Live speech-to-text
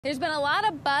There's been a lot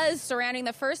of buzz surrounding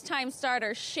the first-time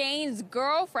starter, Shane's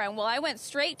girlfriend. Well, I went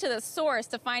straight to the source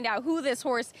to find out who this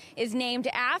horse is named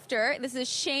after. This is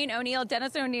Shane O'Neill,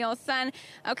 Dennis O'Neill's son.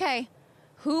 Okay,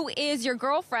 who is your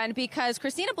girlfriend? Because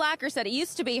Christina Blacker said it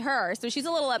used to be her, so she's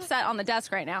a little upset on the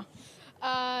desk right now.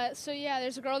 So yeah,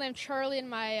 there's a girl named Charlie in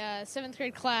my 7th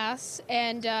grade class,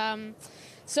 and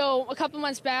so a couple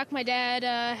months back, my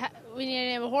dad, we needed to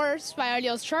name a horse by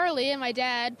Ideal's Charlie, and my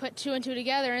dad put 2 and 2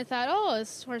 together and thought, oh,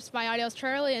 this horse by Ideal's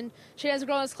Charlie, and she has a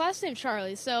girl in his class named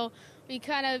Charlie. So we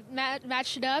kind of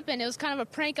matched it up, and it was kind of a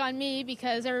prank on me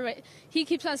because he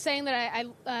keeps on saying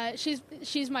that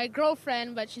she's my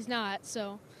girlfriend, but she's not.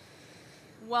 So.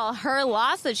 Well, her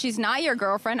loss that she's not your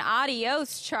girlfriend.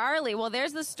 Adios, Charlie. Well,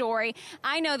 there's the story.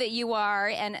 I know that you are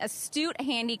an astute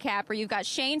handicapper. You've got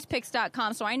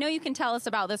ShanesPicks.com, so I know you can tell us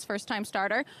about this first-time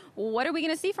starter. What are we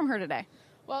going to see from her today?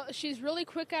 Well, she's really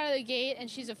quick out of the gate, and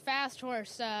she's a fast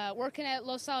horse. Working at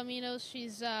Los Alamitos,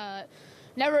 she's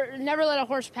never let a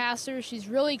horse pass her. She's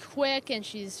really quick, and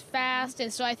she's fast,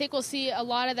 and so I think we'll see a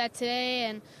lot of that today.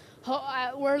 And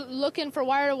we're looking for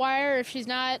wire to wire. If she's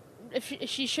not,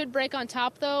 she should break on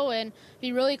top, though, and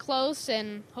be really close,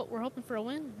 and we're hoping for a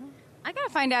win. I got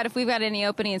to find out if we've got any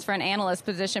openings for an analyst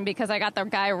position because I got the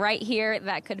guy right here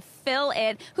that could fill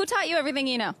it. Who taught you everything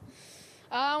you know?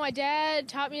 My dad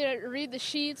taught me to read the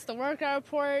sheets, the workout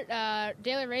report,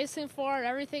 daily racing form,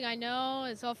 everything I know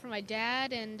is all from my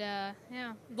dad, and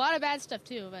yeah, a lot of bad stuff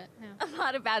too, but yeah. A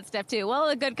lot of bad stuff too. Well,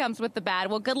 the good comes with the bad.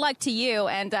 Well, good luck to you,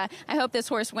 and I hope this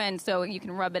horse wins so you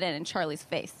can rub it in Charlie's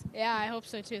face. Yeah, I hope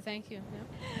so too. Thank you.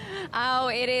 Yeah. Oh,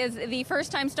 it is the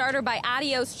first-time starter by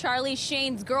Adios Charlie,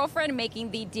 Shane's girlfriend,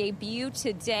 making the debut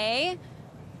today.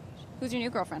 Who's your new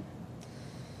girlfriend?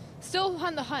 Still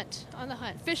on the hunt,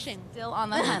 fishing. Still on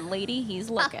the hunt, lady.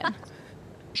 He's looking.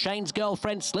 Shane's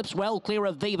girlfriend slips well clear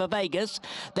of Viva Vegas.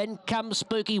 Then comes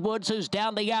Spooky Woods, who's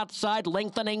down the outside,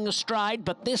 lengthening the stride.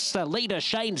 But this leader,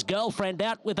 Shane's girlfriend,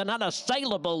 out with an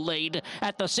unassailable lead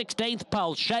at the 16th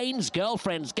pole. Shane's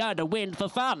girlfriend's going to win for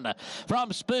fun.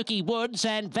 From Spooky Woods,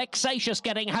 and Vexatious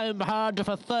getting home hard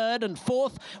for 3rd, and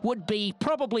 4th would be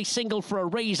probably single for a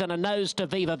reason, a nose to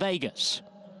Viva Vegas.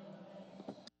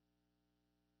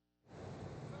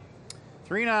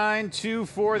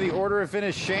 3-9-2-4, the order of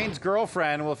finish. Shane's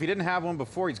girlfriend. Well, if he didn't have one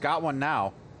before, he's got one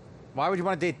now. Why would you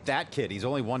want to date that kid? He's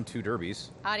only won 2 derbies.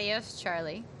 Adios,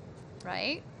 Charlie.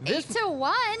 Right? This,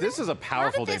 8-1. This is a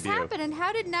powerful debut. How did this happen, and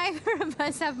how did neither of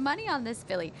us have money on this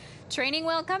filly? Training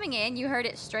wheel coming in. You heard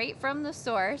it straight from the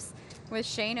source with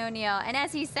Shane O'Neill. And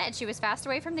as he said, she was fast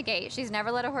away from the gate. She's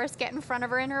never let a horse get in front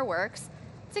of her in her works.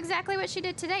 It's exactly what she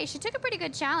did today. She took a pretty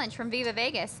good challenge from Viva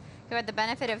Vegas, who had the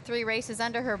benefit of 3 races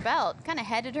under her belt, kind of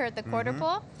headed her at the quarter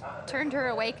pole, turned her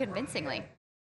away convincingly.